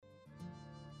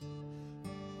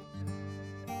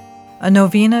A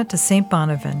Novena to St.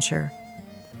 Bonaventure.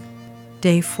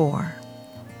 Day 4.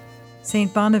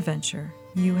 St. Bonaventure,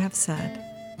 you have said,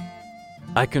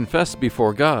 I confess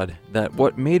before God that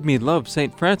what made me love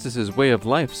St. Francis's way of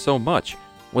life so much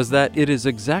was that it is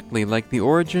exactly like the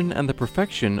origin and the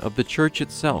perfection of the Church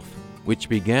itself, which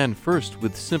began first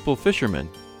with simple fishermen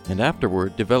and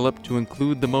afterward developed to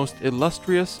include the most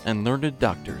illustrious and learned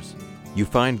doctors. You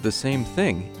find the same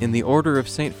thing in the order of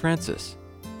St. Francis.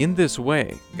 In this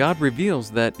way, God reveals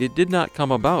that it did not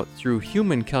come about through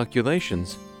human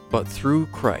calculations, but through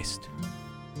Christ.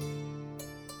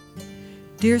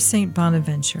 Dear St.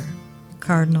 Bonaventure,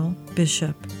 Cardinal,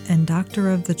 Bishop, and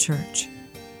Doctor of the Church,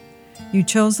 you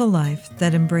chose a life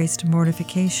that embraced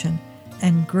mortification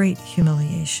and great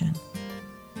humiliation.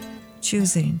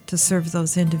 Choosing to serve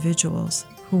those individuals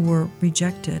who were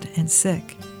rejected and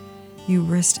sick, you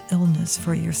risked illness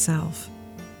for yourself.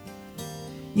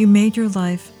 You made your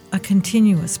life a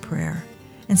continuous prayer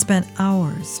and spent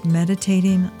hours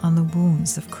meditating on the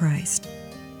wounds of Christ.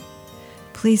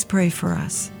 Please pray for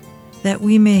us that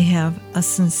we may have a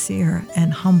sincere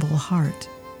and humble heart.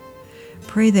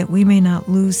 Pray that we may not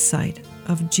lose sight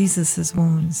of Jesus'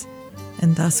 wounds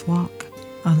and thus walk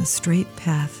on the straight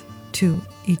path to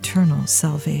eternal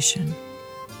salvation.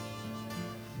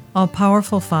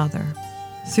 All-powerful Father,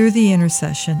 through the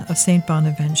intercession of St.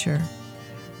 Bonaventure,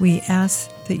 we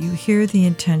ask that you hear the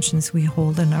intentions we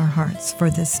hold in our hearts for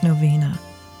this novena.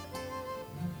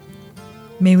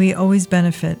 May we always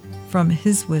benefit from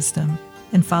his wisdom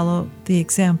and follow the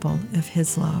example of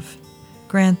his love.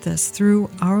 Grant this through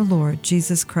our Lord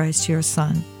Jesus Christ, your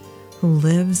Son, who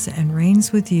lives and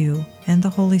reigns with you and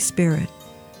the Holy Spirit,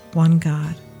 one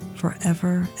God,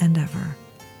 forever and ever.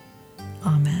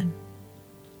 Amen.